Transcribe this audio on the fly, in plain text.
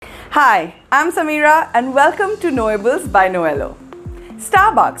Hi, I'm Samira and welcome to Knowables by Noello.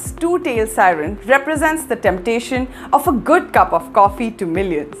 Starbucks' two-tailed siren represents the temptation of a good cup of coffee to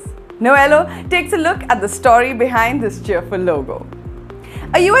millions. Noello takes a look at the story behind this cheerful logo.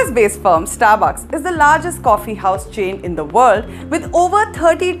 A US-based firm, Starbucks, is the largest coffee house chain in the world with over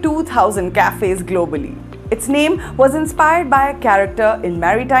 32,000 cafes globally. Its name was inspired by a character in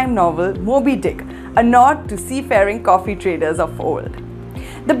maritime novel Moby Dick, a nod to seafaring coffee traders of old.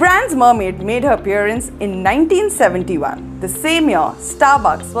 The brand's mermaid made her appearance in 1971, the same year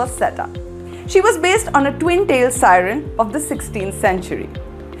Starbucks was set up. She was based on a twin-tailed siren of the 16th century.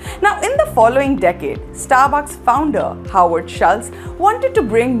 Now, in the following decade, Starbucks founder Howard Schultz wanted to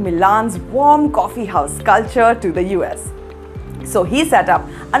bring Milan's warm coffee house culture to the US. So he set up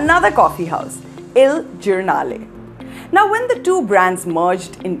another coffee house, Il Giornale. Now, when the two brands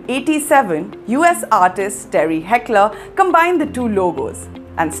merged in '87, US artist Terry Heckler combined the two logos,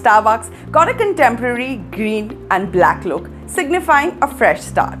 and Starbucks got a contemporary green and black look, signifying a fresh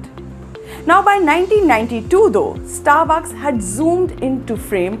start. Now, by 1992 though, Starbucks had zoomed in to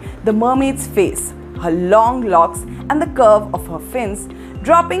frame the mermaid's face, her long locks and the curve of her fins,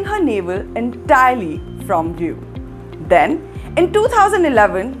 dropping her navel entirely from view. Then, in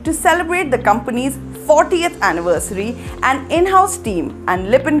 2011, to celebrate the company's 40th anniversary, an in-house team and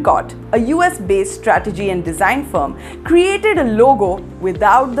Lippincott, a US-based strategy and design firm, created a logo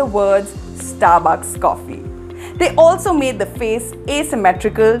without the words Starbucks Coffee. They also made the face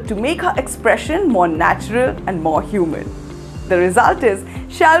asymmetrical to make her expression more natural and more human. The result is,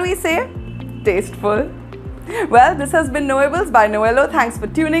 shall we say, tasteful? Well, this has been Knowables by Noello. Thanks for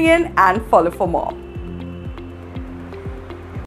tuning in and follow for more.